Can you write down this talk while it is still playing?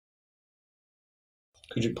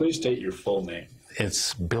Could you please state your full name?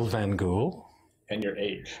 It's Bill Vangool. And your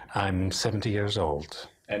age? I'm 70 years old.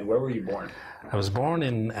 And where were you born? I was born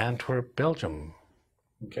in Antwerp, Belgium.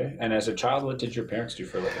 Okay. And as a child, what did your parents do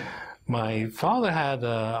for a living? My father had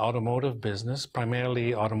an automotive business,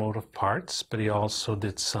 primarily automotive parts, but he also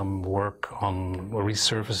did some work on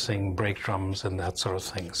resurfacing brake drums and that sort of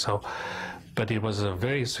thing. But it was a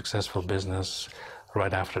very successful business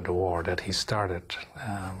right after the war that he started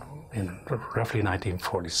in roughly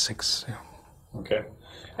 1946. Yeah. Okay.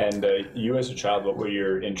 And you as a child, what were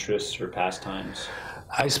your interests or pastimes?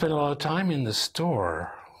 I spent a lot of time in the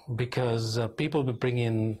store because people would bring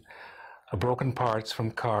in broken parts from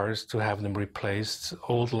cars to have them replaced,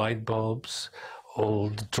 old light bulbs,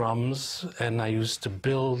 old drums, and I used to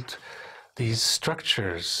build these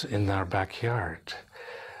structures in our backyard.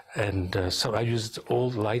 And so I used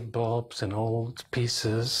old light bulbs and old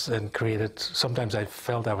pieces and created, sometimes I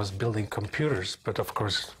felt I was building computers, but of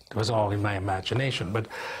course it was all in my imagination. But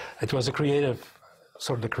it was a creative,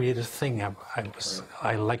 sort of the creative thing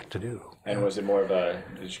I liked to do. And was it more of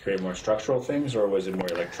did you create more structural things or was it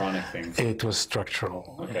more electronic things? It was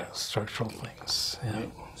structural, okay. Yeah, structural things, yeah.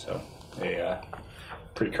 So a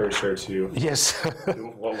precursor to, yes. to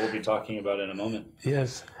what we'll be talking about in a moment.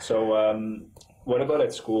 Yes. So what about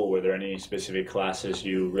at school? Were there any specific classes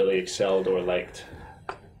you really excelled or liked?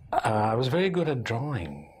 I was very good at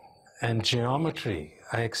drawing and geometry.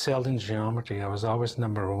 I excelled in geometry. I was always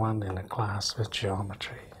 #1 in a class with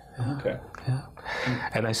geometry. Yeah. Okay. Yeah.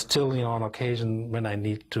 And I still, on occasion, when I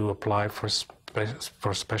need to apply for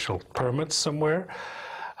special permits somewhere,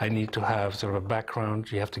 I need to have sort of a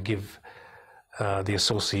background. You have to give the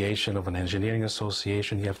association of an engineering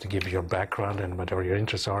association, you have to give your background and whatever your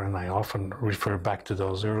interests are, and I often refer back to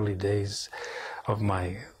those early days of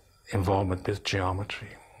my involvement with geometry.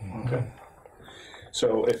 Okay.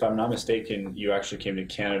 So, if I'm not mistaken, you actually came to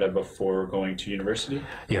Canada before going to university?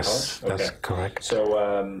 Yes, that's correct.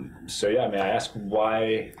 So, yeah, may I ask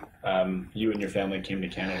why you and your family came to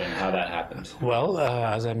Canada and how that happened? Well,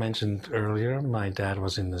 as I mentioned earlier, my dad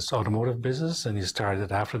was in this automotive business and he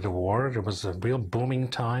started after the war. There was a real booming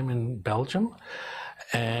time in Belgium.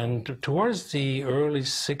 And towards the early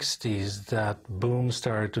 60s, that boom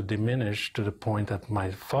started to diminish to the point that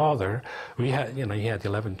my father, he had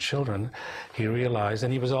 11 children, he realized,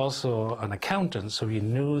 and he was also an accountant, so he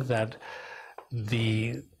knew that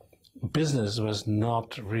the business was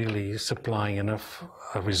not really supplying enough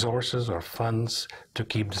resources or funds to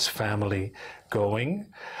keep this family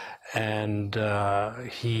going. And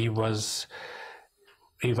he went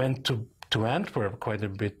to Antwerp quite a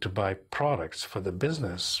bit to buy products for the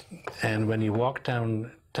business. And when he walked down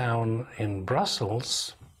in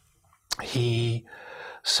Brussels, he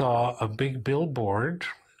saw a big billboard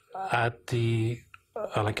at the,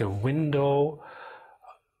 like a window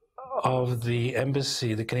of the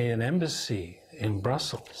embassy, the Canadian embassy in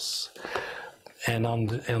Brussels. And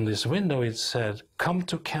on this window it said, "Come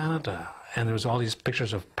to Canada." And there was all these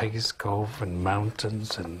pictures of Peggy's Cove and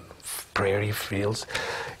mountains and prairie fields.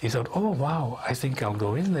 He thought, oh, wow, I think I'll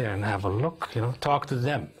go in there and have a look, talk to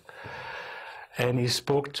them. And he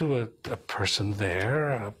spoke to a person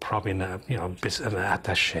there, probably an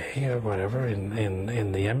attaché or whatever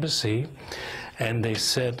in the embassy. And they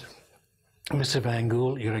said, Mr.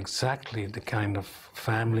 Vangool, you're exactly the kind of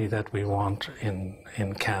family that we want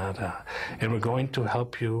in Canada. And we're going to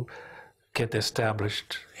help you get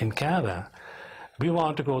established in Canada. We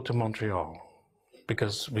want to go to Montreal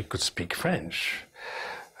because we could speak French.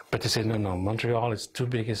 But they said, no, Montreal is too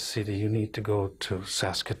big a city. You need to go to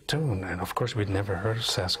Saskatoon. And of course, we'd never heard of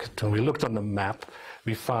Saskatoon. We looked on the map.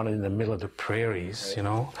 We found it in the middle of the prairies,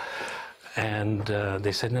 And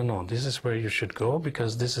they said, no, this is where you should go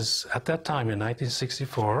because this is, at that time in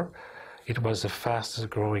 1964, it was the fastest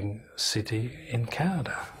growing city in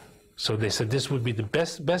Canada. So they said this would be the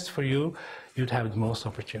best for you. You'd have the most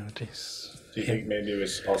opportunities. Do you think maybe it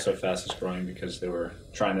was also fastest growing because they were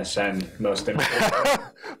trying to send most immigrants?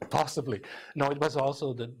 Possibly. No, it was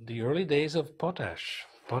also the early days of potash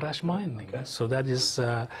mining. Okay. So that is,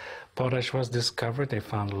 potash was discovered. They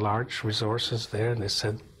found large resources there, and they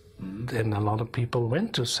said, and a lot of people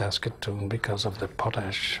went to Saskatoon because of the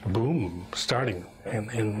potash boom starting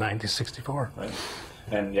in 1964. Right.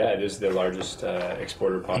 And yeah, it is the largest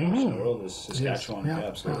exporter of potash in the world, is Saskatchewan. Yes. Yeah,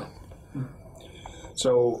 absolutely. Yeah.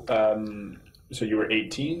 So, so you were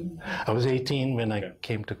 18? I was 18 when I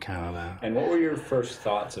came to Canada. And what were your first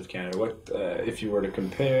thoughts of Canada? What, if you were to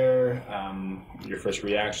compare, your first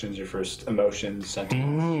reactions, your first emotions,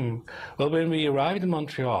 sentiments? Well, when we arrived in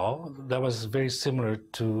Montreal, that was very similar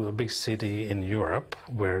to a big city in Europe,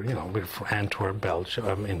 where, we're from Antwerp,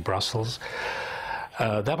 Belgium, in Brussels.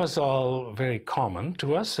 That was all very common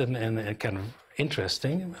to us and kind of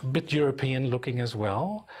interesting, a bit European looking as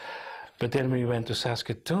well. But then we went to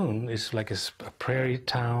Saskatoon. It's like a prairie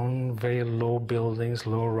town, very low buildings,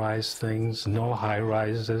 low-rise things, no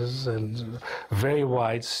high-rises, and very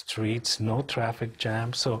wide streets, no traffic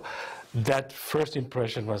jam. So that first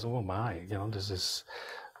impression was, oh my, you know, this is,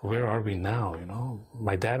 where are we now, you know?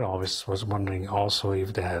 My dad always was wondering also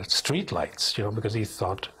if they had street lights, you know, because he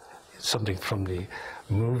thought something from the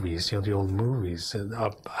movies, you know, the old movies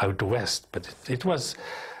out west. But it was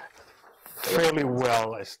fairly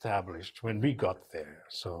well established when we got there.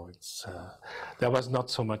 So it's that was not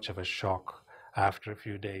so much of a shock after a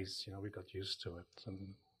few days. You know, we got used to it,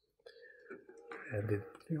 and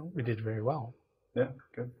you know, we did very well. Yeah,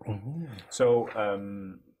 good. So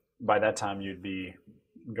by that time, you'd be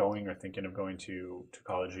going or thinking of going to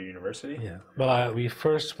college or university? Yeah. Well, we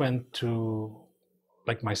first went to,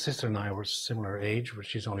 like my sister and I were similar age, but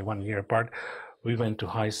she's only 1 year apart. We went to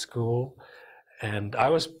high school, and I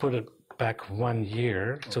was put back 1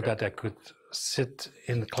 year so that I could sit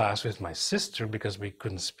in the class with my sister because we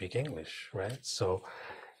couldn't speak English, right? So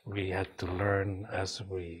we had to learn as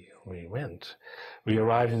we went. We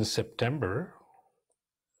arrived in September,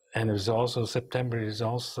 and it was also, September is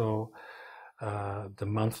also the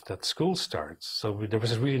month that school starts. So there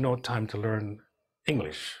was really no time to learn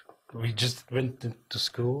English. We just went to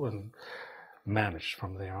school and managed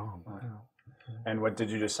from there on. And what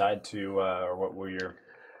did you decide to, or what were your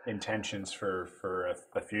intentions for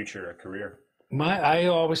a future, a career? I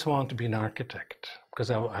always wanted to be an architect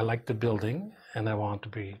because I like the building and I want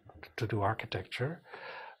to do architecture.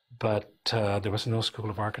 But there was no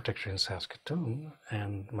school of architecture in Saskatoon,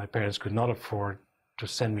 and my parents could not afford to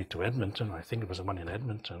send me to Edmonton. I think it was one in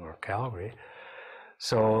Edmonton or Calgary.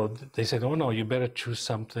 So they said, oh no, you better choose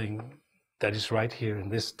something that is right here in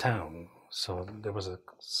this town. So there was a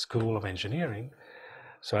school of engineering.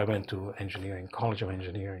 So I went to College of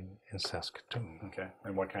Engineering in Saskatoon. Okay,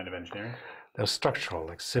 and what kind of engineering? That was structural,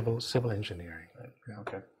 like civil engineering. Yeah.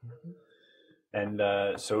 Okay. And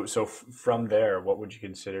so from there, what would you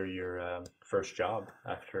consider your first job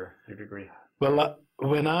after your degree? Well,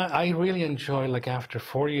 when I really enjoyed, like after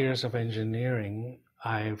 4 years of engineering,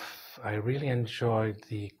 I really enjoyed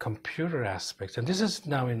the computer aspects. And this is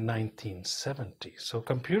now in 1970. So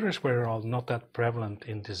computers were all not that prevalent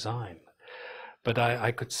in design. But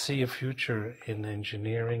I could see a future in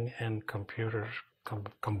engineering and computers,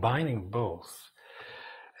 combining both.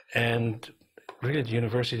 And really, the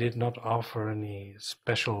university did not offer any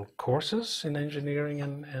special courses in engineering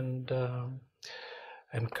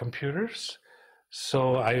and computers.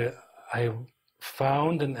 So I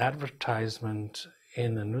found an advertisement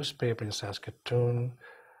in a newspaper in Saskatoon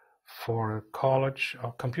for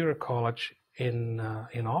a computer college in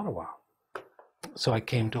Ottawa. So I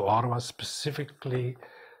came to Ottawa specifically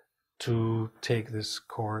to take this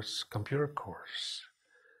course, computer course.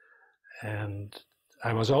 And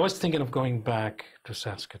I was always thinking of going back to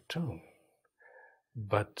Saskatoon.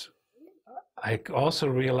 But I also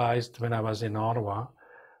realized when I was in Ottawa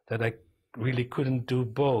that I really couldn't do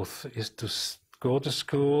both, is to go to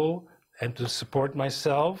school and to support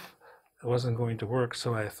myself. It wasn't going to work.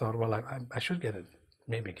 So I thought, well, I should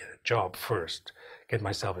maybe get a job first, get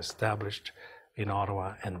myself established in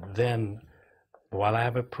Ottawa, and then while I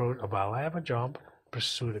have a job,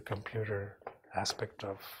 pursue the computer aspect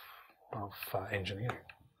of engineering.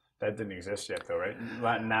 That didn't exist yet, though, right?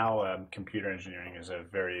 Now, computer engineering is a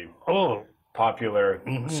very popular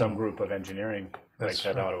subgroup of engineering, like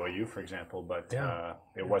at Ottawa U, for example. But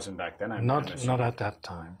it wasn't back then. Not at that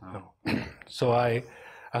time. No. So I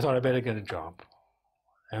thought I better get a job,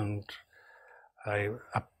 and I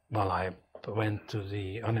went to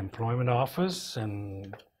the unemployment office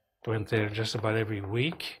and went there just about every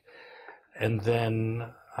week. And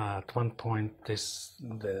then at one point,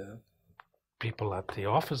 the people at the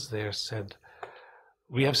office there said,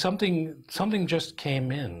 we have something just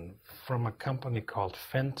came in from a company called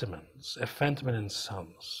Fentiman's, Fentiman &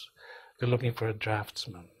 Sons. They're looking for a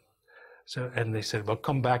draftsman. And they said, well,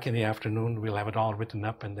 come back in the afternoon, we'll have it all written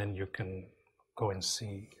up, and then you can go and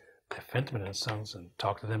see Fentiman & Sons and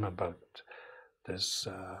talk to them about this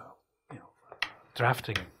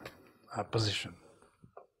drafting position.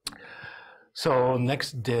 So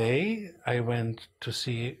next day I went to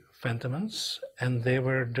see Fentiman's, and they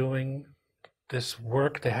were doing this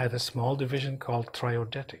work. They had a small division called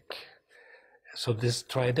Triodetic. So this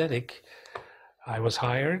Triodetic, I was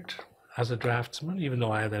hired as a draftsman, even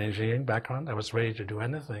though I had an engineering background. I was ready to do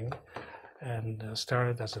anything, and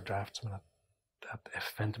started as a draftsman at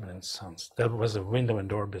Fentiman & Sons. That was a window and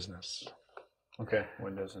door business. Okay,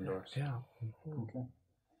 windows and doors. Yeah. Okay.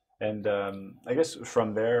 And I guess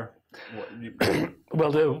from there,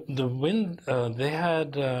 well, they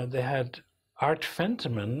had Art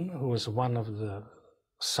Fentiman, who was one of the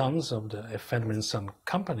sons of the Fentiman Son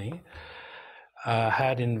Company,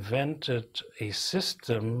 had invented a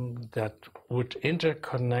system that would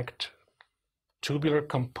interconnect tubular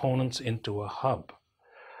components into a hub.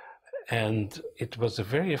 And it was a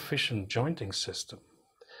very efficient jointing system.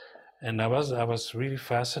 And I was really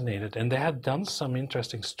fascinated. And they had done some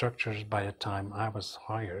interesting structures by the time I was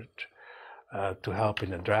hired to help in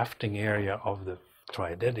the drafting area of the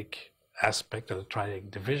Triodetic aspect of the Triodetic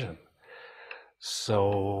division.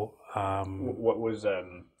 So what was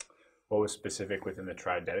specific within the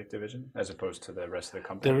Triodetic division as opposed to the rest of the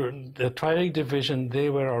company? The Triodetic division, they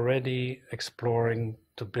were already exploring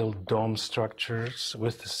to build dome structures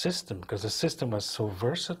with the system, because the system was so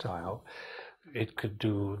versatile. It could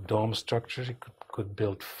do dome structures, it could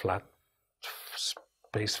build flat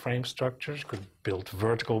space frame structures, could build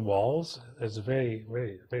vertical walls. It's very,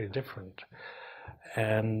 very, very different.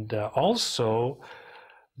 And also,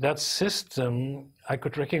 that system, I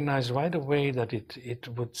could recognize right away that it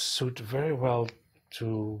would suit very well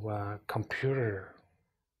to computer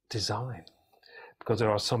design, because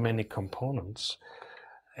there are so many components.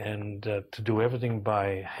 And to do everything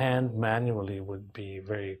by hand manually would be a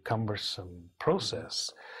very cumbersome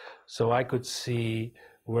process. So I could see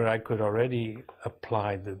where I could already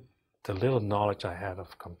apply the little knowledge I had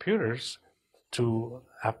of computers to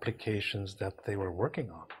applications that they were working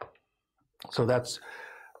on. So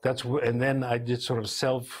and then I did sort of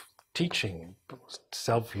self-teaching,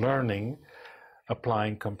 self-learning,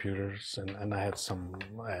 applying computers, and I had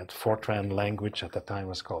Fortran language, at the time it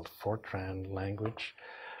was called Fortran language,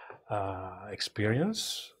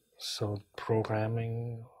 experience. So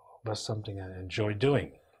programming was something I enjoyed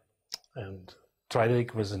doing, and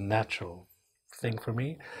Triodetic was a natural thing for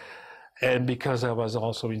me. And because I was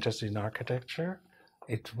also interested in architecture,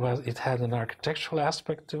 it had an architectural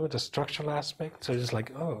aspect to it, a structural aspect. So it's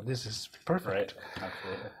like, oh, this is perfect. Right,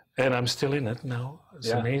 absolutely. And I'm still in it now. It's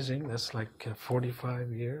amazing. That's like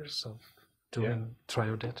 45 years of doing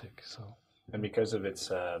Triodetic. So. And because of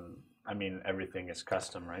its, I mean, everything is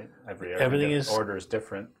custom, right? Everything order is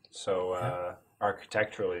different. So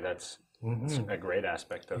architecturally, that's a great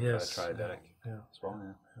aspect of Triodetic as well.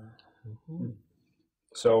 Yeah.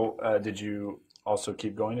 So did you also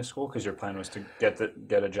keep going to school, because your plan was to get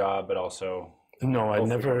a job, but also no, I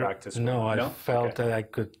never. Go back to school? No, I felt that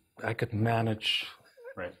I could manage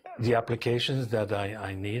the applications that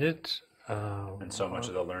I needed. And so much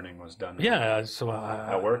of the learning was done. Yeah, so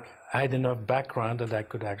at work. I had enough background that I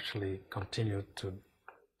could actually continue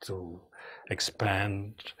to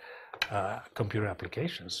expand computer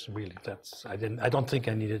applications. Really, I don't think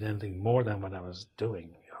I needed anything more than what I was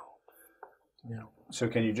doing. So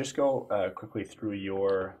can you just go quickly through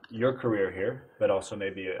your career here, but also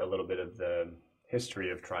maybe a little bit of the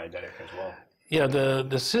history of Triodetic as well? Yeah,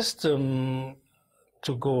 the system,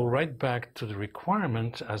 to go right back to the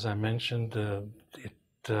requirement, as I mentioned,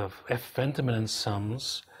 F. Fentiman and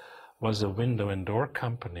Sons was a window and door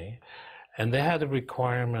company, and they had a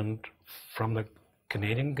requirement from the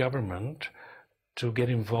Canadian government to get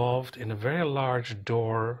involved in a very large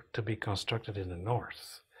door to be constructed in the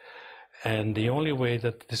north. And the only way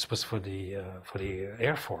that this was for the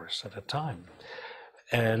Air Force at the time,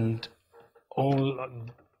 and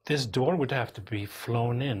this door would have to be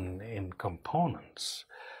flown in components.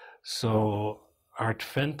 So Art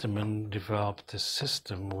Fentiman developed a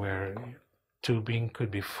system where tubing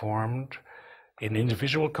could be formed in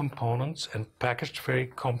individual components and packaged very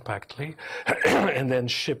compactly and then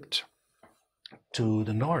shipped to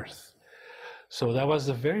the north. So that was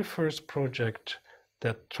the very first project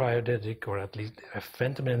that Triodetic, or at least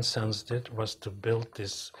Fentiman and Sons did, was to build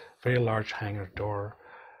this very large hangar door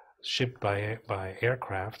shipped by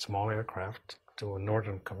aircraft, small aircraft, to a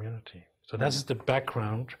northern community. So that's the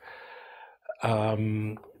background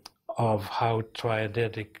of how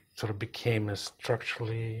Triodetic sort of became a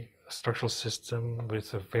structural system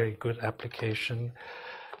with a very good application.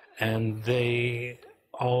 And they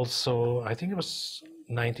also, I think it was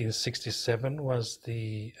 1967 was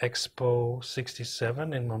the Expo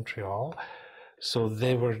 67 in Montreal. So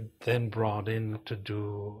they were then brought in to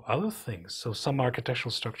do other things. So some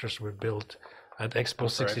architectural structures were built at Expo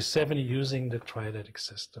 67 using the Triodetic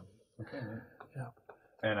system. Okay. Yeah.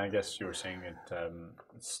 And I guess you were saying it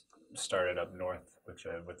started up north with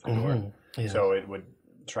the door. Yeah. So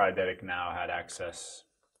Triodetic now had access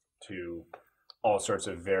to all sorts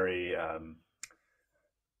of very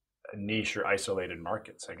niche or isolated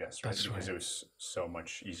markets, I guess, right? That's Because right. it was so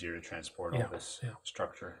much easier to transport all this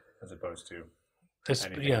structure as opposed to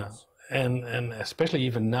anything else. And especially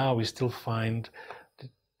even now, we still find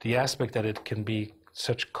the aspect that it can be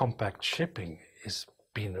such compact shipping is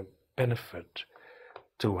being a benefit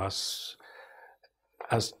to us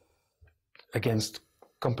as against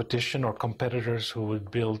competition or competitors who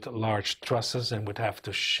would build large trusses and would have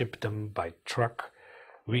to ship them by truck.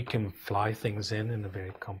 We can fly things in a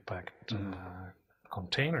very compact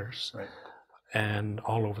containers, right, and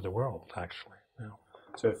all over the world, actually. Yeah.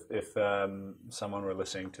 So if someone were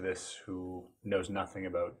listening to this who knows nothing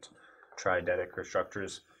about triodetic or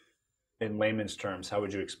structures, in layman's terms, how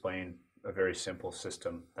would you explain a very simple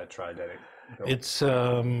system that triodetic built? It's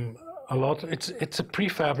it's a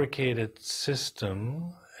prefabricated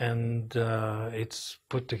system, and it's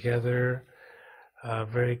put together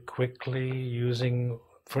very quickly using,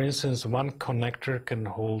 for instance, one connector can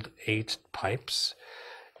hold 8 pipes.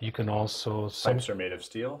 You can also... Pipes are made of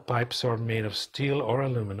steel? Pipes are made of steel or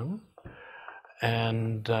aluminum.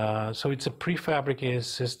 And so it's a prefabricated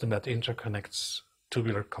system that interconnects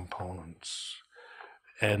tubular components.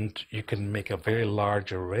 And you can make a very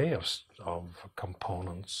large array of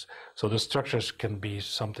components. So the structures can be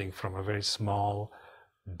something from a very small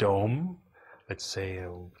dome, let's say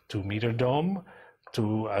a 2-meter dome,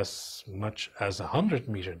 to as much as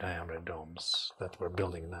 100-meter diameter domes that we're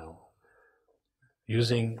building now,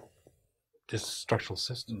 using this structural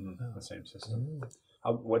system. The same system.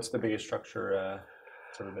 What's the biggest structure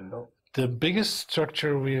sort of been built? The biggest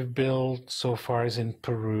structure we've built so far is in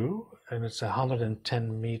Peru, and it's a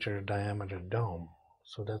 110-meter diameter dome.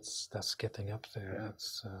 So that's getting up there. Yeah.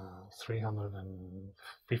 That's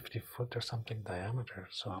 350 foot or something diameter.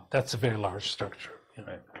 So that's a very large structure. Yeah.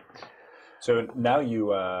 Right. So now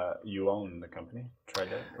you own the company,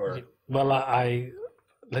 Triodetic, or? Well,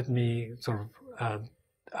 let me sort of.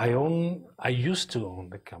 I used to own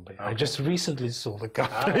the company. Okay. I just recently sold the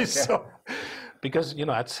company. Okay. So, because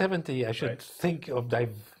at 70, I should think of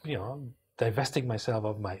divesting myself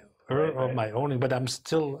of my owning. But I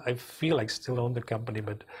feel like still own the company.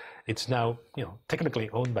 But it's now technically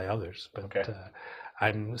owned by others. But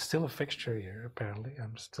I'm still a fixture here. Apparently,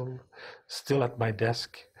 I'm still at my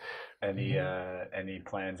desk. Any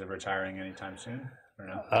plans of retiring anytime soon? Or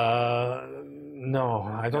no? No,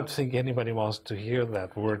 I don't think anybody wants to hear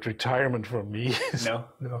that word retirement from me. No?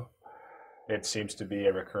 No. It seems to be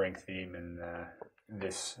a recurring theme in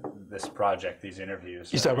this project, these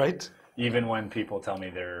interviews. Is that right? Even when people tell me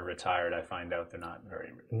they're retired, I find out they're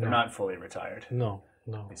not fully retired. No.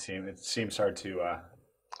 It seems hard to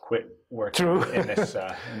quit working in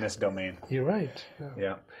this domain. You're right.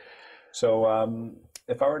 Yeah. So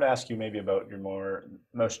if I were to ask you maybe about your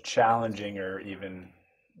most challenging, or even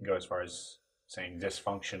go as far as saying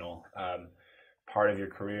dysfunctional part of your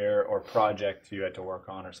career or project you had to work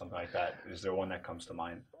on or something like that, is there one that comes to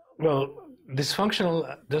mind? Well,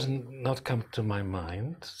 dysfunctional does not come to my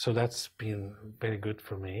mind, so that's been very good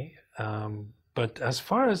for me. But as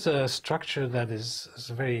far as a structure that is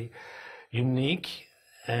very unique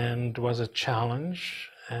and was a challenge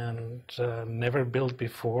and never built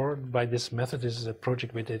before by this method, is a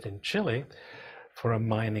project we did in Chile for a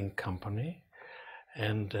mining company,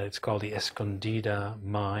 and it's called the Escondida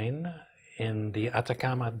mine in the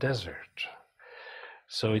Atacama Desert.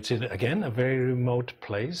 So it's again a very remote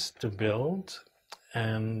place to build,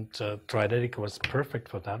 and Triodetic was perfect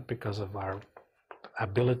for that because of our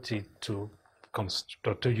ability to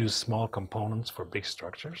use small components for big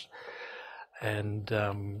structures. And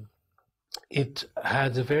it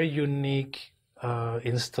had a very unique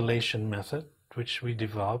installation method, which we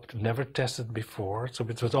developed, never tested before. So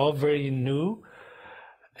it was all very new,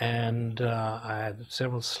 and I had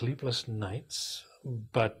several sleepless nights,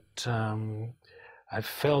 but I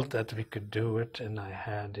felt that we could do it, and I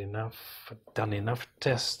had done enough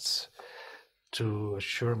tests to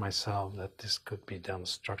assure myself that this could be done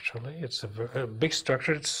structurally. It's a big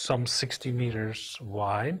structure. It's some 60 meters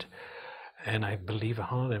wide, and I believe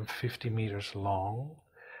 150 meters long.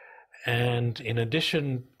 And in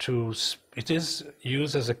addition to, it is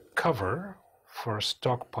used as a cover for a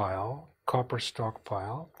stockpile, copper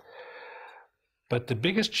stockpile. But the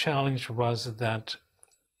biggest challenge was that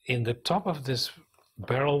in the top of this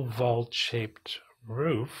barrel vault shaped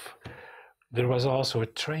roof, there was also a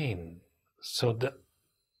train. So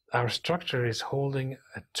our structure is holding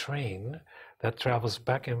a train that travels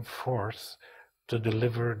back and forth to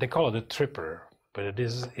deliver, they call it a tripper, but it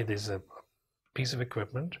is a piece of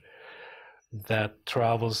equipment that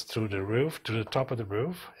travels through the roof, to the top of the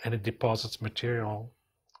roof, and it deposits material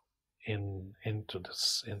into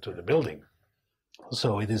the building.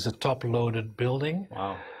 So it is a top-loaded building.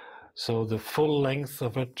 Wow. So the full length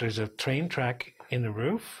of it, there's a train track in the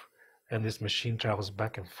roof, and this machine travels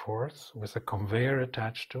back and forth with a conveyor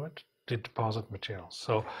attached to it to deposit materials.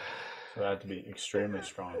 So it had to be extremely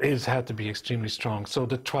strong. It had to be extremely strong. So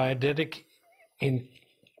the Triodetic, in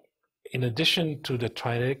addition to the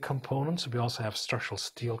Triodetic components, we also have structural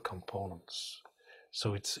steel components.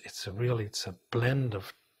 So it's a blend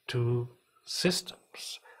of two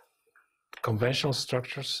systems, conventional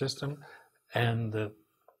structure system and the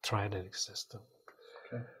Triodetic system.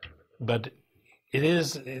 Okay. But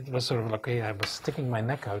it was sort of like, okay, I was sticking my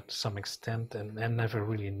neck out to some extent and never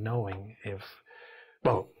really knowing if,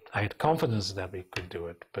 well, I had confidence that we could do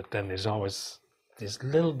it, but then there's always this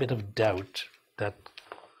little bit of doubt that,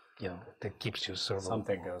 that keeps you sort of...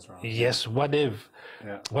 Something goes wrong. Yes, what if?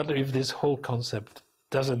 Yeah. What if this whole concept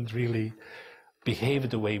doesn't really behave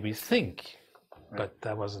the way we think? Yeah. But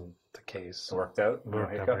that wasn't the case. It worked out?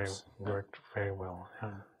 Worked very well.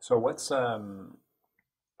 Yeah. So what's, I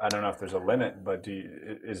don't know if there's a limit, but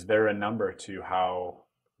is there a number to how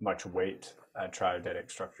much weight triodetic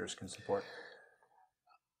structures can support?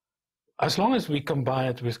 As long as we combine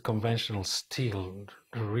it with conventional steel,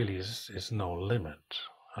 there really is no limit.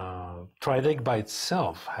 Triodetic by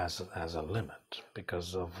itself has a limit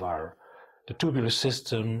because of the tubular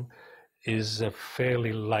system is a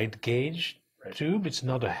fairly light gauge tube. It's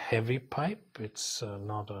not a heavy pipe. It's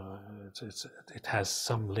it has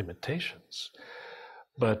some limitations,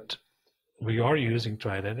 but we are using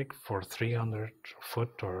Triodetic for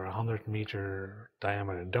 300-foot or 100-meter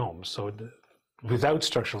diameter domes. So without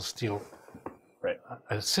structural steel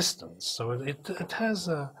assistance, so it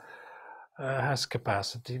has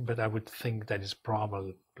capacity, but I would think that is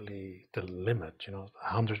probably the limit.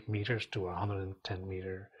 100 meters to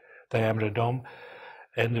 110-meter diameter dome,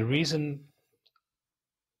 and the reason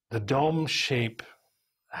the dome shape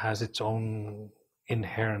has its own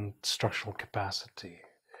inherent structural capacity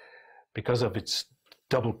because of its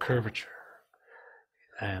double curvature.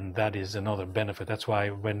 And that is another benefit. That's why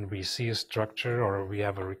when we see a structure or we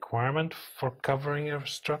have a requirement for covering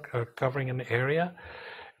an area,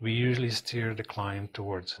 we usually steer the client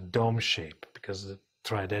towards a dome shape because the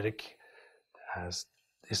Triodetic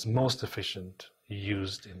is most efficient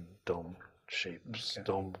used in dome shapes,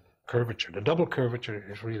 dome curvature. The double curvature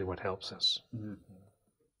is really what helps us. Mm-hmm.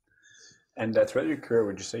 And throughout your career,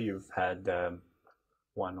 would you say you've had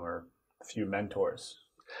one or a few mentors?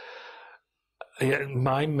 Yeah,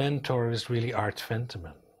 my mentor is really Art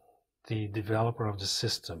Venteman, the developer of the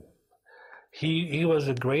system. He was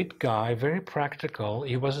a great guy, very practical.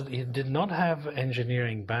 He did not have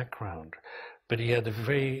engineering background, but he had a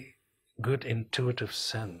very good intuitive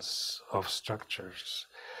sense of structures.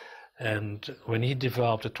 And when he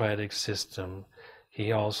developed the Triodetic system,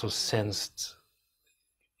 he also sensed,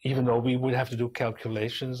 even though we would have to do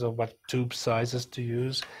calculations of what tube sizes to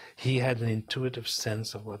use, he had an intuitive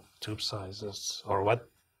sense of what tube sizes or what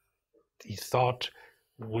he thought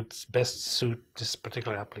would best suit this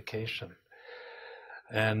particular application.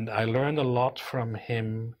 And I learned a lot from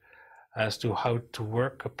him as to how to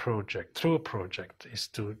work a project. Through a project is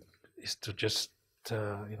to just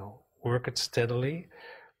work it steadily.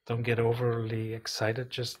 Don't get overly excited.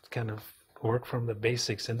 Just kind of work from the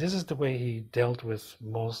basics. And this is the way he dealt with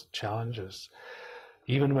most challenges.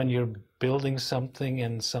 Even when you're building something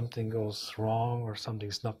and something goes wrong or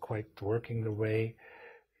something's not quite working the way,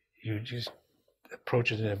 you just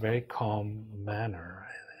approach it in a very calm manner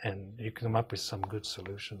and you come up with some good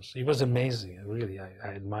solutions. He was amazing, really. I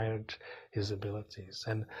admired his abilities.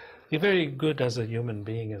 And he's very good as a human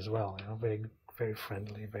being as well, very, very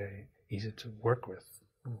friendly, very easy to work with.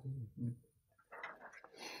 Mm-hmm.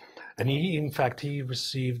 And in fact, he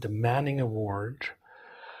received the Manning Award.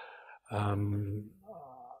 You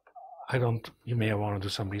may want to do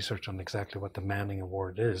some research on exactly what the Manning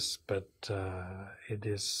Award is, but it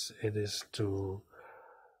is to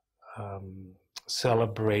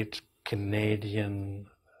celebrate Canadian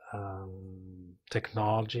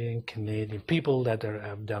technology and Canadian people that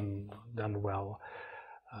have done well.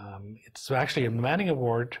 It's actually a Manning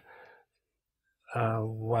Award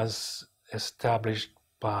was established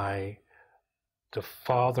by the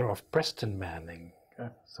father of Preston Manning.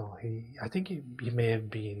 Okay. So I think he may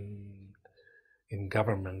have been in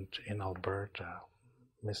government in Alberta,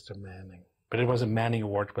 Mr. Manning. But it was a Manning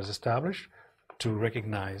Award was established to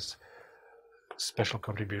recognize special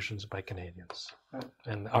contributions by Canadians. Okay.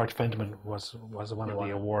 And Art Venteman was one of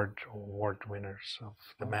the award winners of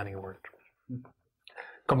the Manning Award. Mm-hmm.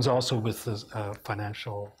 Comes also with a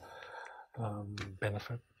financial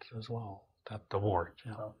benefit as well, that award.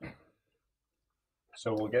 Yeah.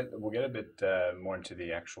 So we'll get a bit more into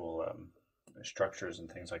the actual structures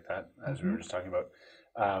and things like that as we were just talking about.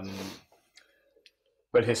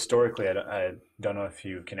 But historically, I don't know if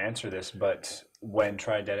you can answer this, but when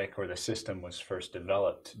Triodetic or the system was first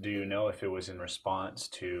developed, do you know if it was in response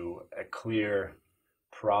to a clear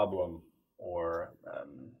problem or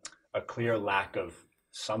a clear lack of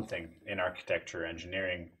something in architecture,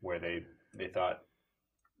 engineering, where they thought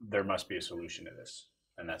there must be a solution to this,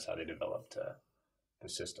 and that's how they developed the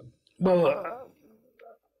system? Well,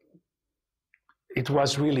 it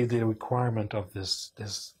was really the requirement of this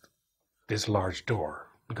large door,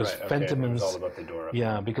 because Right, okay. It was all about the door.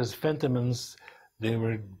 yeah, because Fentimans, they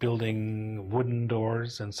were building wooden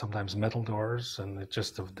doors and sometimes metal doors, and it's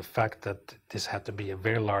just the fact that this had to be a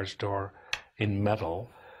very large door in metal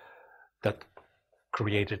that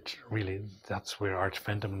created, really, that's where Art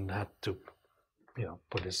Fentiman had to,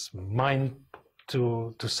 put his mind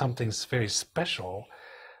to something very special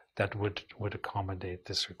that would accommodate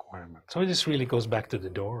this requirement. So this really goes back to the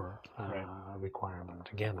door requirement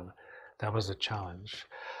again. That was a challenge.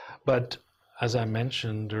 But as I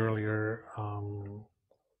mentioned earlier,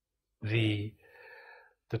 the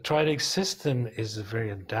Triodetic system is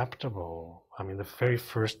very adaptable. I mean, the very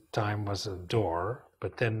first time was a door,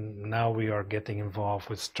 but then now we are getting involved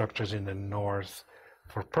with structures in the north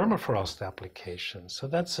for permafrost applications. So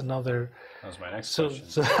that's another. That was my next question.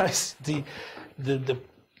 So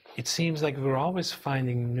it seems like we're always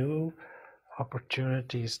finding new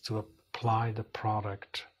opportunities to apply the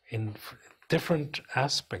product in different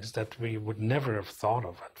aspects that we would never have thought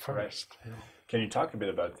of at first. Right. Can you talk a bit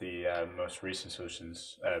about the most recent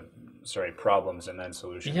solutions, problems and then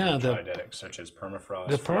solutions in Triodetic, such as permafrost,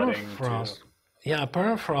 the flooding?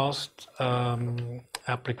 Permafrost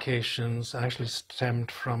applications actually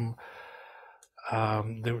stemmed from,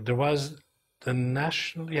 there was the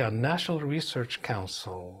National Research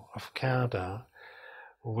Council of Canada.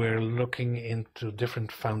 We're looking into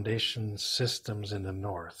different foundation systems in the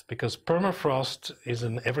north, because permafrost is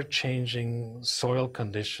an ever-changing soil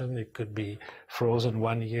condition. It could be frozen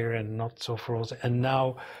one year and not so frozen. And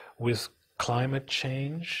now with climate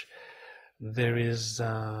change, there is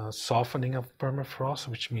softening of permafrost,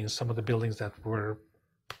 which means some of the buildings that were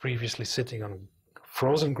previously sitting on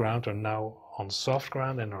frozen ground are now on soft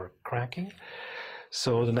ground and are cracking.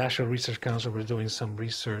 So the National Research Council was doing some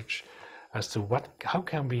research as to how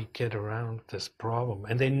can we get around this problem.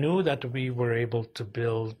 And they knew that we were able to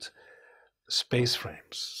build space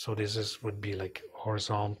frames. So this would be like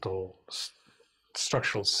horizontal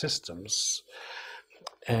structural systems.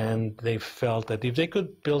 And they felt that if they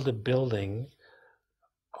could build a building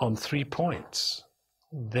on 3 points,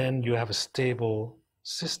 then you have a stable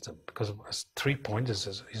system, because 3 points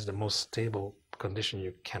is the most stable condition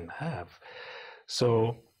you can have.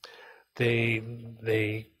 So they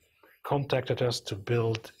contacted us to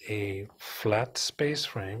build a flat space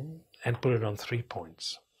frame and put it on 3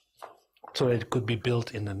 points, so it could be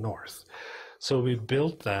built in the north. So we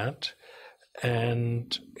built that,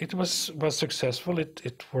 and it was successful.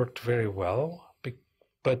 It worked very well,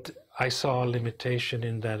 but I saw a limitation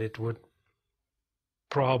in that it would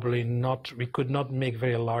probably not, we could not make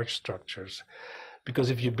very large structures, because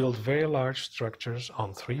if you build very large structures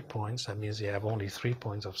on 3 points, that means you have only 3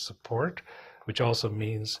 points of support, which also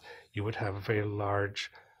means you would have very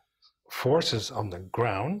large forces on the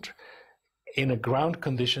ground in a ground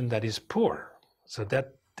condition that is poor. So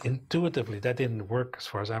that intuitively, that didn't work as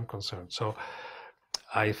far as I'm concerned. So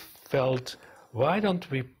I felt, why don't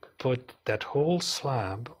we put that whole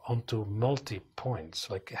slab onto multi-points,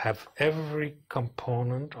 like have every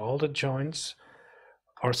component, all the joints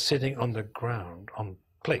are sitting on the ground on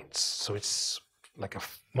plates. So it's like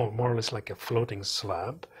more or less like a floating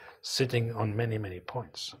slab sitting on many, many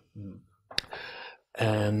points.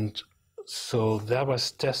 And so that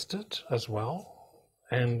was tested as well,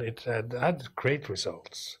 and it had great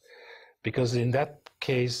results, because in that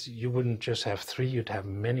case you wouldn't just have 3, you'd have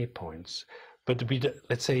many points. But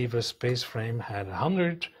let's say if a space frame had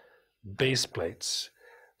 100 base plates,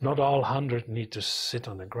 not all 100 need to sit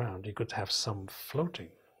on the ground. You could have some floating,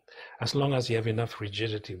 as long as you have enough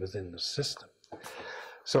rigidity within the system.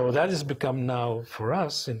 So that has become now, for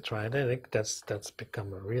us in Triodetic, that's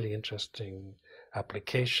become a really interesting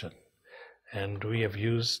application. And we have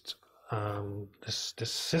used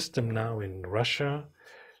this system now in Russia,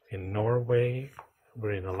 in Norway,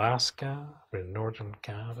 we're in Alaska, we're in northern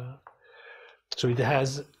Canada. So it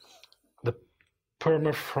has the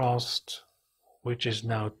permafrost, which is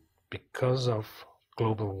now, because of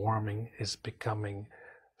global warming, is becoming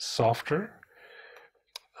softer.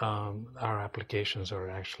 Our applications are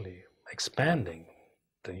actually expanding.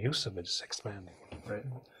 The use of it is expanding. Right.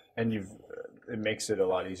 And it makes it a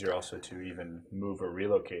lot easier also to even move or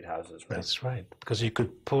relocate houses, right? That's right, because you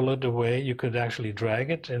could pull it away, you could actually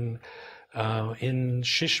drag it. And in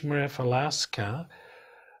Shishmaref, Alaska,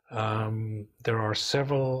 there are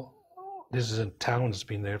several, this is a town that's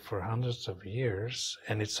been there for hundreds of years,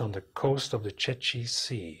 and it's on the coast of the Chukchi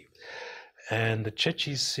Sea. And the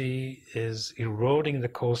Chukchi Sea is eroding the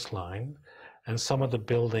coastline, and some of the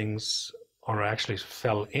buildings are actually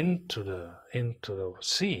fell into the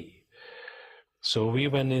sea. So we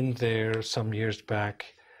went in there some years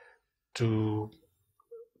back to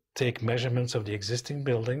take measurements of the existing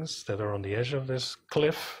buildings that are on the edge of this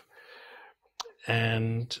cliff,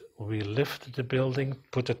 and we lifted the building,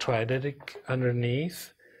 put a triodetic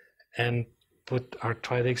underneath, and put our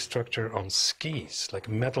triodetic structure on skis, like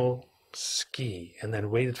metal ski, and then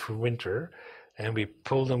waited for winter, and we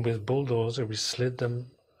pulled them with bulldozer, we slid them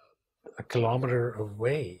a kilometer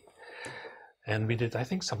away. And we did, I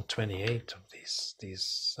think, some 28 of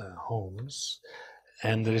these homes.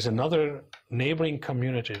 And there is another neighboring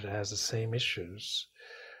community that has the same issues.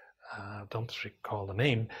 I don't recall the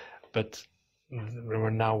name, but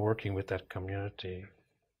we're now working with that community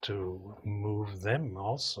to move them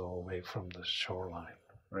also away from the shoreline.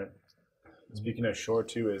 Right. Speaking of shore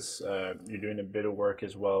too, is you're doing a bit of work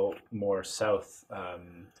as well, more south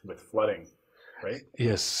with flooding. Right?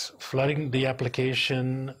 Yes, flooding, the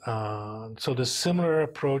application. So the similar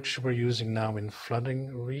approach we're using now in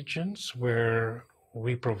flooding regions, where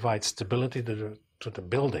we provide stability to the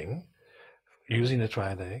building using the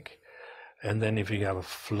triodetic, and then if you have a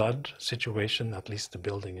flood situation, at least the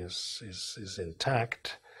building is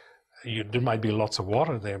intact. There might be lots of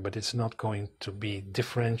water there, but it's not going to be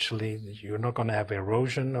differentially. You're not going to have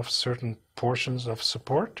erosion of certain portions of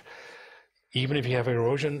support. Even if you have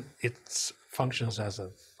erosion, it functions as a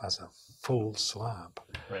full slab.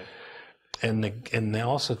 Right. And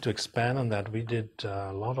also to expand on that, we did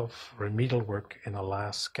a lot of remedial work in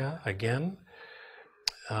Alaska again,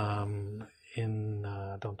 in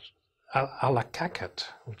Alakakat,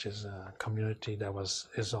 which is a community that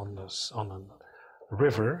is on a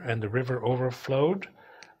river, and the river overflowed,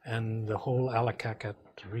 and the whole Alakakat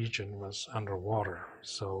region was underwater.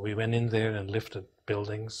 So we went in there and lifted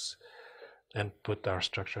buildings and put our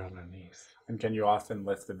structure underneath. And can you often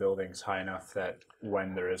lift the buildings high enough that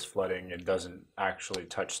when there is flooding, it doesn't actually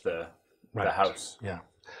touch the house? Yeah.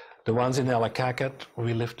 The ones in Alakakat,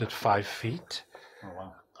 we lifted 5 feet.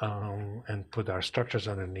 Oh, wow. And put our structures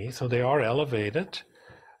underneath. So they are elevated,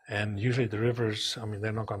 and usually the rivers, I mean,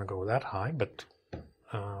 they're not going to go that high, but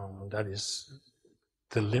that is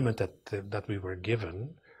the limit that we were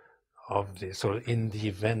given of the, so in the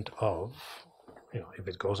event of, if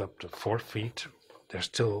it goes up to 4 feet, they're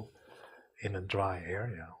still in a dry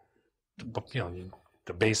area. But,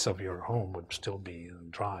 the base of your home would still be in a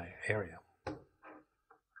dry area.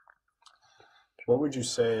 What would you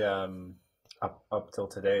say, up till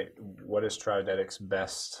today, what is Triodetic's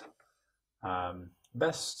best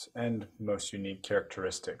and most unique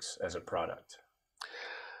characteristics as a product?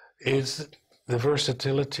 Is the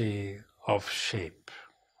versatility of shape.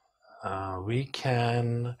 We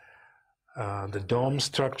can, the dome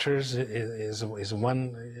structures is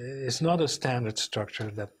one, it's not a standard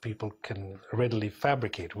structure that people can readily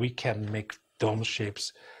fabricate. We can make dome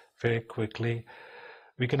shapes very quickly.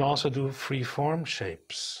 We can also do free-form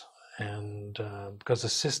shapes, and because the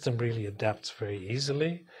system really adapts very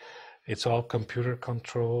easily. It's all computer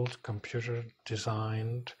controlled, computer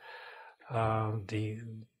designed.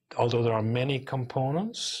 Although there are many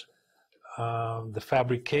components, the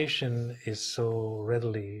fabrication is so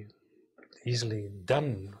easily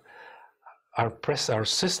done. Our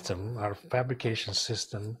fabrication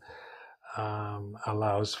system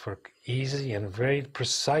allows for easy and very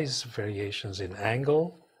precise variations in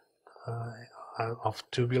angle of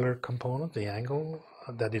tubular component, the angle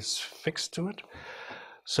that is fixed to it.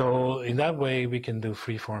 So in that way, we can do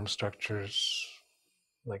free-form structures.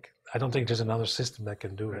 Like, I don't think there's another system that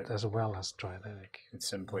can do it as well as Triodetic. It's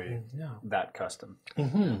simply that custom.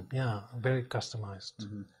 Yeah, very customized.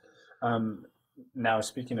 Now,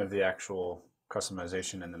 speaking of the actual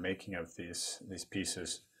customization and the making of these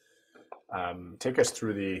pieces, take us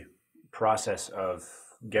through the process of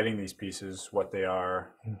getting these pieces, what they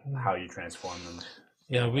are, how you transform them.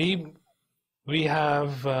 Yeah, we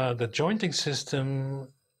have the jointing system.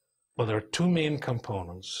 Well, there are two main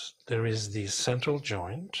components. There is the central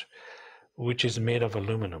joint, which is made of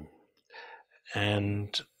aluminum,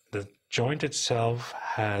 and the joint itself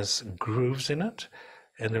has grooves in it,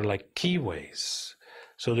 and they're like keyways.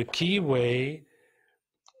 So the keyway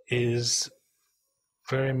is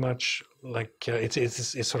very much like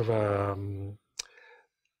it's sort of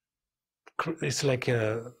it's like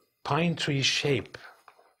a pine tree shape.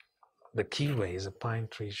 The keyway is a pine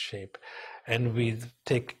tree shape, and we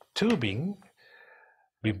take tubing.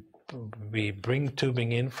 We bring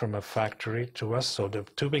tubing in from a factory to us, so the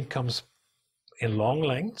tubing comes in long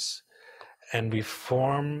lengths, and we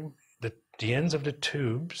form the ends of the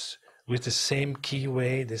tubes with the same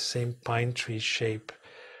keyway, the same pine tree shape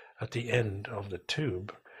at the end of the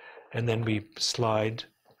tube, and then we slide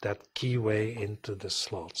that keyway into the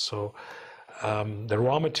slot. So the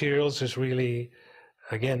raw materials is really,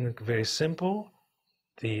 again, very simple.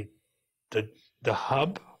 The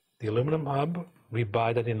hub, the aluminum hub, we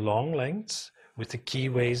buy that in long lengths with the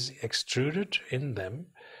keyways extruded in them,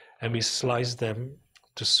 and we slice them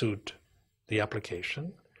to suit the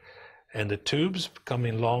application. And the tubes come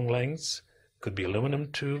in long lengths. Could be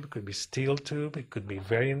aluminum tube, could be steel tube, it could be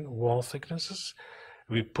varying wall thicknesses.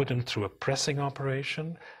 We put them through a pressing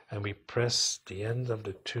operation, and we press the end of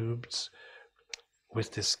the tubes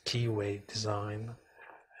with this keyway design.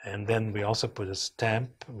 And then we also put a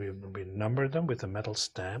stamp. We number them with a metal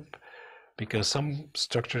stamp, because some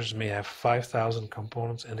structures may have 5,000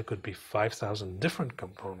 components, and it could be 5,000 different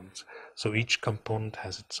components. So each component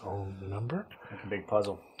has its own number. Like a big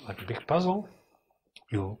puzzle. Like a big puzzle.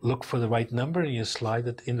 You look for the right number, and you slide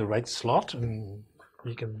it in the right slot, and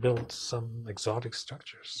you can build some exotic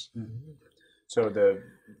structures. Mm-hmm. So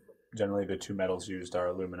generally the two metals used are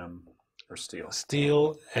aluminum or steel.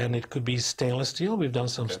 Steel, and it could be stainless steel. We've done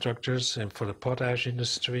some structures for the potash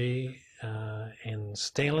industry in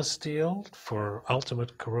stainless steel for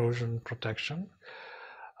ultimate corrosion protection.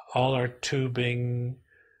 All our tubing,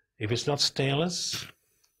 if it's not stainless,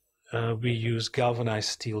 we use galvanized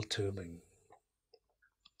steel tubing.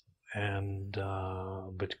 And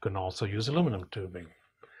but you can also use aluminum tubing.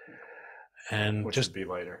 And which would be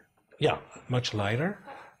lighter. Yeah, much lighter,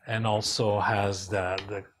 and also has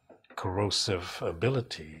the corrosive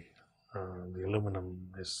ability. The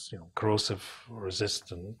aluminum is, corrosive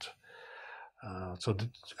resistant. So the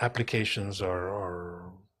applications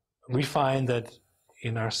are. We find that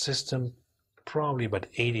in our system, probably about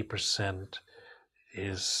 80%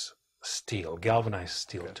 is steel, galvanized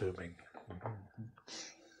steel tubing. Mm-hmm.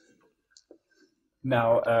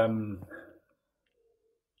 Now,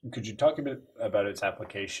 could you talk a bit about its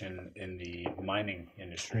application in the mining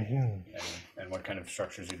industry, and what kind of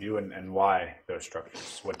structures you do, and why those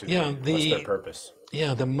structures? What's their purpose?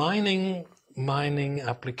 Yeah, the mining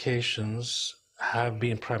applications have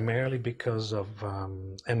been primarily because of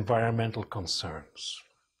environmental concerns.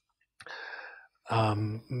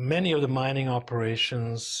 Many of the mining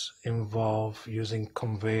operations involve using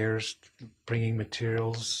conveyors, bringing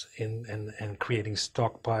materials in and creating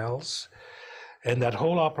stockpiles. And that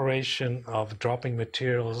whole operation of dropping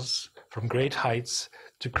materials from great heights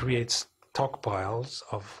to create stockpiles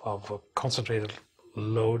of a concentrated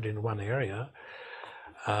load in one area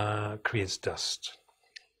creates dust,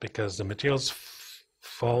 because the materials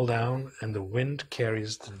fall down and the wind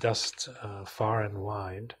carries the dust far and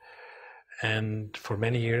wide. And for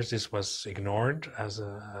many years, this was ignored as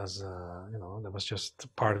that was just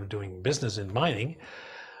part of doing business in mining.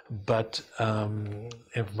 But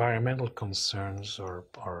environmental concerns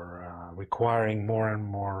are requiring more and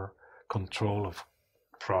more control of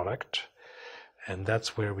product, and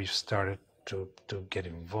that's where we've started to get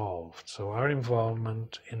involved. So our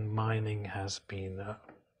involvement in mining has been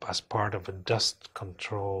as part of a dust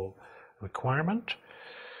control requirement,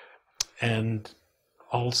 and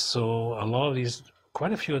also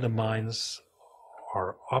quite a few of the mines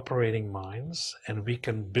are operating mines, and we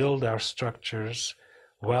can build our structures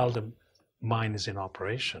while the mine is in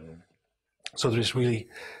operation. So there's really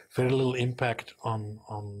very little impact on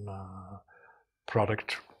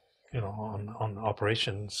product, on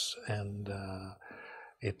operations, and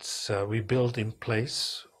we build in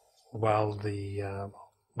place while the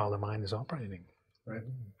mine is operating. Right.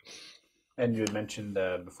 And you had mentioned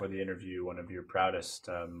before the interview one of your proudest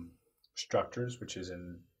structures, which is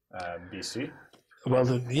in BC. Well,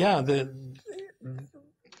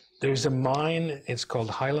 there's a mine, it's called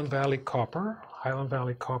Highland Valley Copper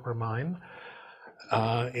Mine,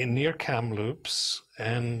 near Kamloops,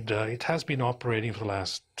 and it has been operating for the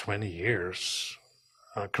last 20 years,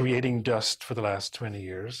 creating dust for the last 20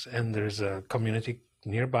 years, and there's a community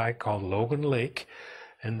nearby called Logan Lake,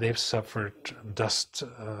 and they've suffered dust,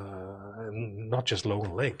 not just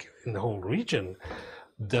Logan Lake, in the whole region.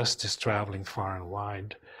 Dust is traveling far and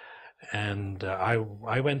wide, and I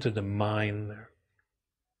went to the mine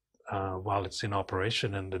while it's in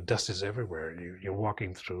operation, and the dust is everywhere. You're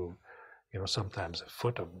walking through, sometimes a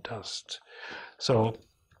foot of dust. So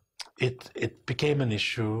it became an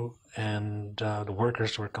issue, and the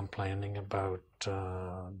workers were complaining about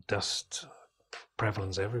dust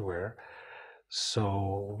prevalence everywhere.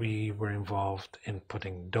 So we were involved in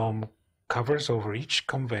putting dome covers over each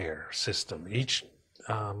conveyor system, each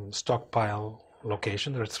stockpile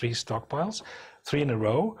location. There are 3 stockpiles, 3 in a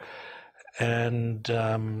row, and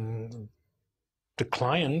the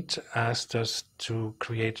client asked us to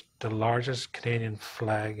create the largest Canadian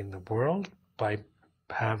flag in the world by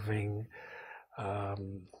having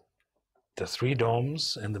the 3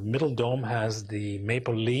 domes, and the middle dome has the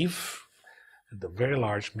maple leaf, the very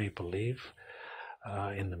large maple leaf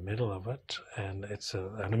in the middle of it, and it's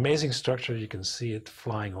an amazing structure. You can see it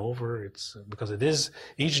flying over. It's because it is,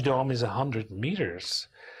 each dome is 100 meters.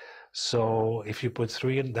 So if you put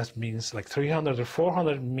 3 in, that means like 300 or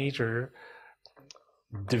 400 meter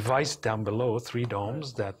device down below, 3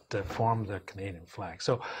 domes that form the Canadian flag.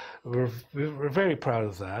 So we're very proud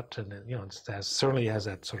of that, and you know, it certainly has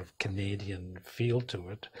that sort of Canadian feel to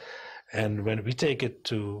it. And when we take it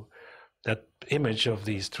to that image of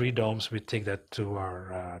these 3 domes, we take that to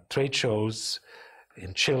our trade shows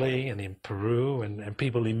in Chile and in Peru, and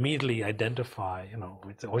people immediately identify, you know,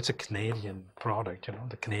 it's a Canadian product, you know,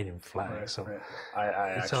 the Canadian flag. Right, so right.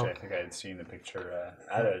 I think I had seen the picture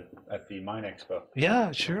at the Mine Expo.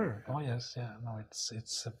 Yeah, sure. Oh yes, yeah. No,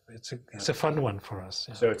 it's a fun one for us.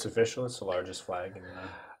 Yeah. So it's official. It's the largest flag in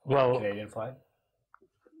the Canadian flag.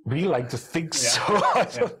 We like to think so. I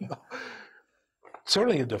don't know.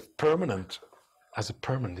 Certainly, as a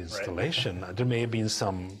permanent installation. Right. There may have been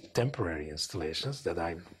some temporary installations that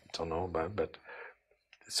I don't know about, but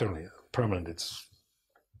certainly permanent. It's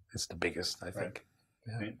the biggest, I think.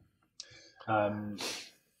 Right. Yeah.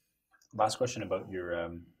 Last question about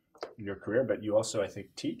your career, but you also, I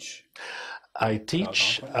think, teach. I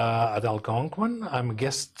teach at Algonquin. I'm a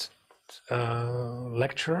guest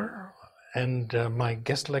lecturer, and my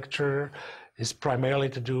guest lecture is primarily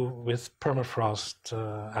to do with permafrost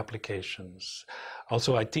applications.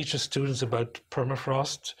 Also, I teach the students about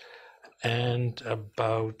permafrost and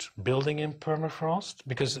about building in permafrost,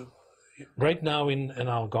 because right now in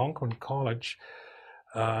Algonquin College,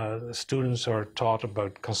 students are taught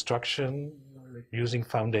about construction using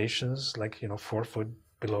foundations, like, you know, 4 foot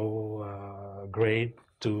below grade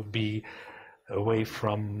to be away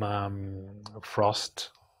from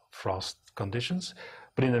frost conditions.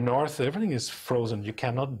 But in the north, everything is frozen. You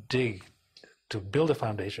cannot dig to build a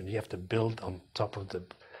foundation. You have to build on top of the,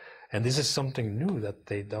 and this is something new that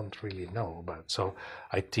they don't really know about. So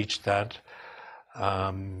I teach that.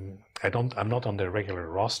 I'm not on the regular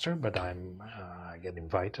roster, but I get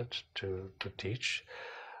invited to teach.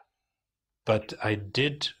 But I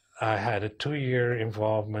had a 2-year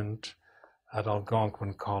involvement at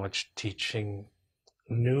Algonquin College teaching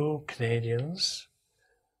new Canadians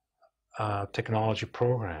technology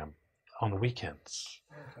program on weekends,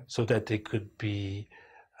 so that they could be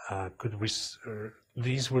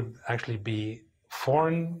these would actually be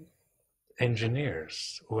foreign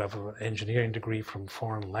engineers who have an engineering degree from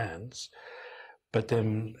foreign lands, but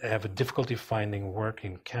then have a difficulty finding work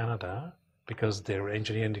in Canada because their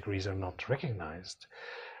engineering degrees are not recognized,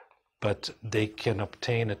 but they can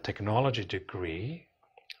obtain a technology degree.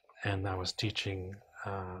 And I was teaching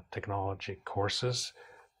technology courses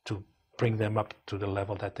to bring them up to the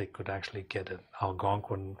level that they could actually get an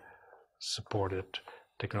Algonquin supported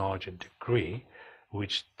technology degree,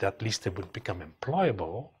 which at least they would become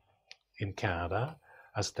employable in Canada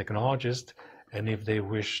as a technologist. And if they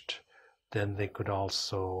wished, then they could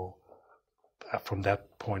also, from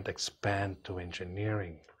that point, expand to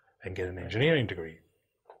engineering and get an engineering degree.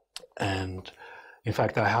 And in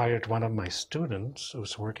fact, I hired one of my students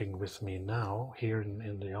who's working with me now here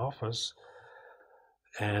in the office,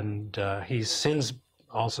 and he's since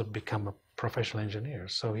also become a professional engineer.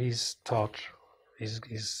 So he's took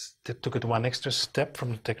it one extra step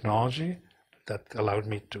from the technology that allowed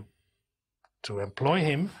me to employ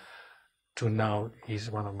him, to now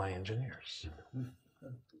he's one of my engineers.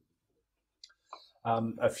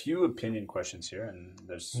 A few opinion questions here, and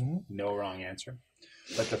there's no wrong answer.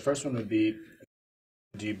 But the first one would be,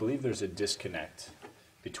 do you believe there's a disconnect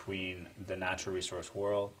between the natural resource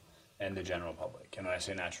world and the general public? And when I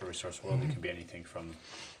say natural resource world, it could be anything from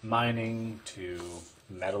mining to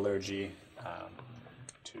metallurgy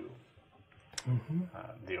to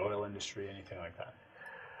the oil industry, anything like that.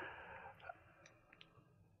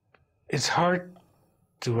 It's hard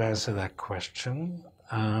to answer that question.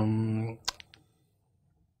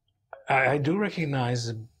 I do recognize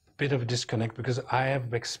a bit of a disconnect because I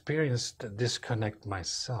have experienced a disconnect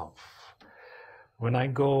myself. When I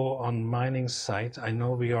go on mining sites, I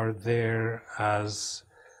know we are there as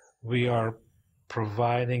we are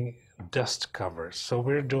providing dust covers. So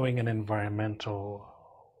we're doing an environmental,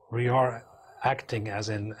 we are acting as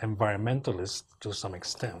an environmentalist to some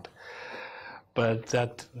extent, but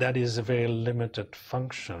that is a very limited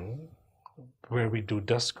function where we do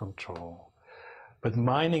dust control. But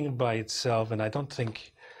mining by itself, and I don't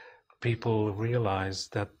think people realize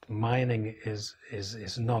that mining is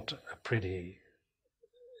not a pretty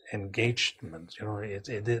engagement. You know,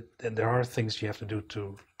 there are things you have to do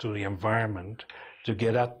to the environment to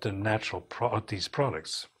get at the natural these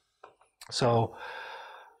products. So,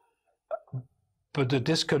 but the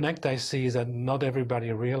disconnect I see is that not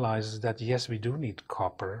everybody realizes that yes, we do need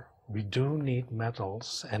copper, we do need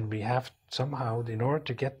metals, and we have somehow, in order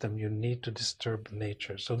to get them, you need to disturb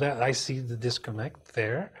nature. So that I see the disconnect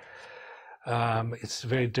there. It's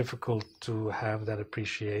very difficult to have that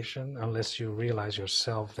appreciation unless you realize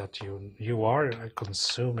yourself that you are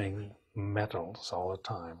consuming metals all the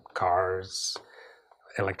time. Cars,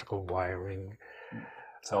 electrical wiring,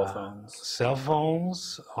 cell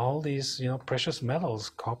phones, all these, you know, precious metals,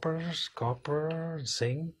 copper,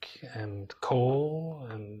 zinc, and coal,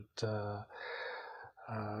 and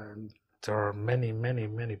there are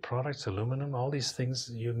many products, aluminum, all these things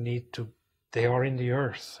you need to. They are in the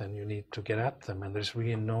earth, and you need to get at them, and there's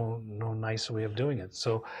really no nice way of doing it.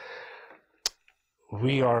 So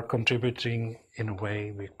we are contributing in a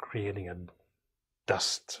way. We're creating a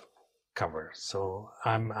dust cover. So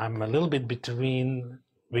I'm a little bit between.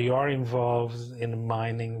 We are involved in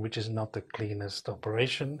mining, which is not the cleanest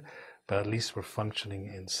operation, but at least we're functioning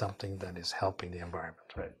in something that is helping the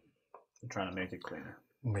environment. Right. I'm trying to make it cleaner.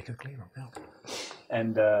 Make it cleaner, yeah.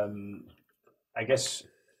 And I guess.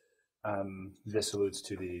 This alludes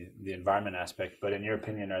to the environment aspect, but in your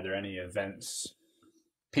opinion, are there any events,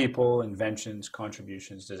 people, inventions,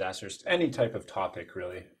 contributions, disasters, any type of topic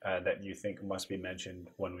really that you think must be mentioned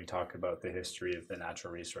when we talk about the history of the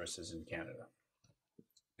natural resources in Canada?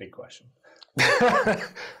 Big question. I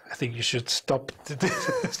think you should stop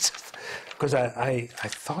because I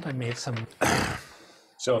thought I made some.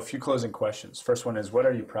 So a few closing questions. First one is, what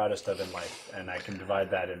are you proudest of in life? And I can divide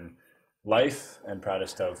that in life and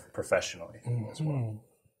proudest of professionally as well.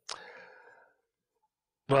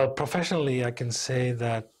 Well, professionally, I can say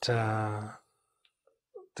that the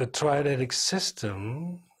Triodetic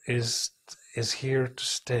system is here to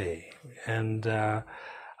stay, and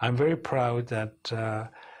I'm very proud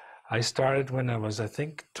that I started when I was, I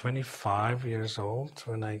think, 25 years old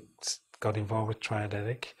when I got involved with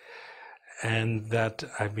Triodetic, and that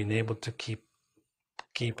I've been able to keep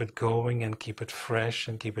it going and keep it fresh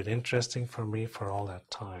and keep it interesting for me for all that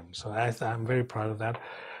time. So I'm very proud of that.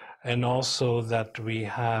 And also that we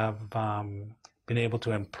have been able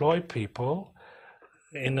to employ people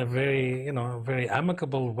in a very, you know, very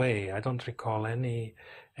amicable way. I don't recall any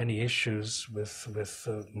issues with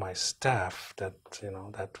my staff that, you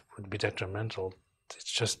know, that would be detrimental.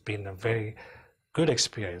 It's just been a very good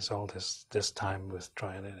experience all this time with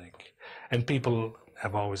Triodetic. And people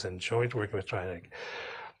have always enjoyed working with Triodetic.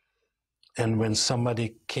 And when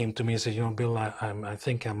somebody came to me and said, you know, Bill, I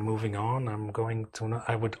think I'm moving on, I'm going to,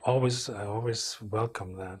 I always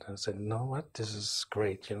welcome that. And I said, you know what, this is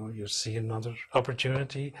great. You know, you see another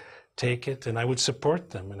opportunity, take it. And I would support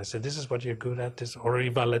them. And I said, this is what you're good at. This, or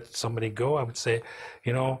if I let somebody go, I would say,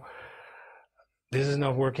 you know, this is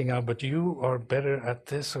not working out, but you are better at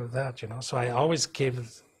this or that, you know. So I always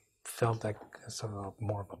felt like sort of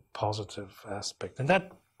more of a positive aspect. And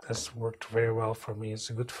that has worked very well for me. It's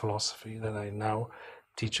a good philosophy that I now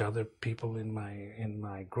teach other people in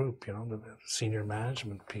my group, you know, the senior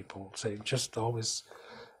management people. Say, just always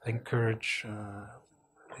encourage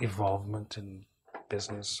involvement in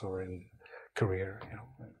business or in career, you know.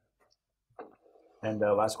 And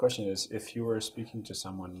last question is, if you were speaking to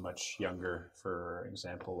someone much younger, for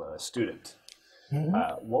example, a student,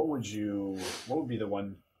 what would be the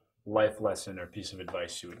one life lesson or piece of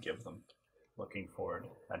advice you would give them looking forward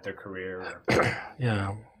at their career?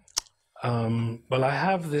 Yeah. Well, I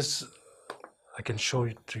have this, I can show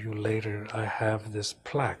it to you later. I have this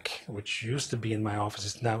plaque, which used to be in my office.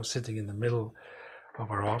 It's now sitting in the middle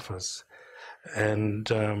of our office. And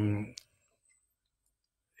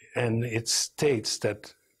it states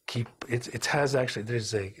that it has actually,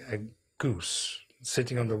 there's a goose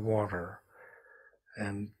sitting on the water.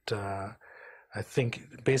 And I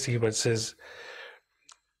think basically what it says,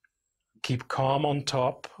 keep calm on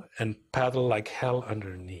top and paddle like hell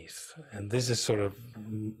underneath. And this is sort of,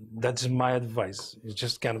 that's my advice. You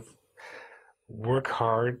just kind of work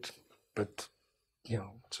hard, but, you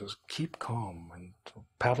know, just keep calm and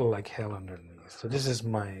paddle like hell underneath. So this is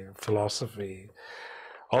my philosophy.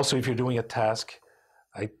 Also, if you're doing a task,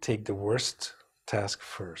 I take the worst task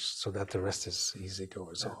first, so that the rest is easy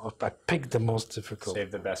going. So I pick the most difficult.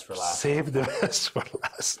 Save the best for last. Save the best for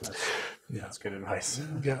last. That's good advice.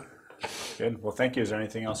 Yeah. Good. Well, thank you. Is there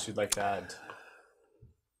anything else you'd like to add?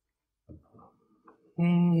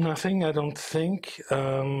 Nothing, I don't think.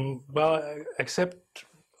 Well, except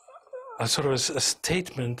a sort of a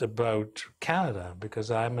statement about Canada,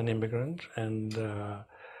 because I'm an immigrant, and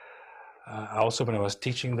also when I was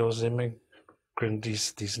teaching those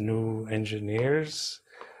these new engineers,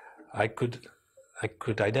 I could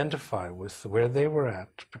identify with where they were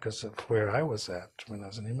at because of where I was at when I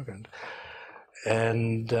was an immigrant.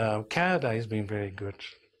 And Canada has been very good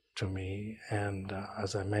to me. And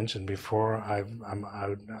as I mentioned before,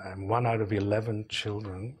 I'm one out of 11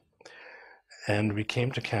 children. And we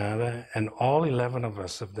came to Canada, and all 11 of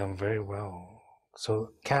us have done very well.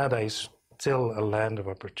 So Canada is still a land of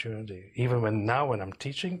opportunity. Even when I'm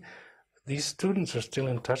teaching, these students are still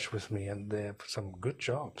in touch with me, and they have some good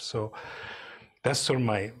jobs. So that's sort of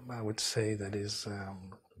I would say that is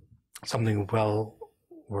something well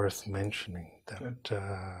worth mentioning, that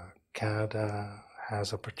Canada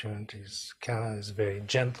has opportunities. Canada is a very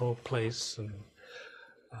gentle place, and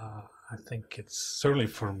I think it's certainly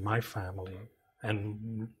for my family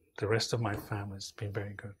and the rest of my family, it's been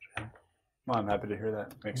very good. Yeah. Well, I'm happy to hear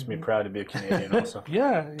that. Makes me proud to be a Canadian also.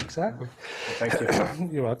 Yeah, exactly. Well, thank you.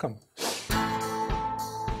 You're welcome.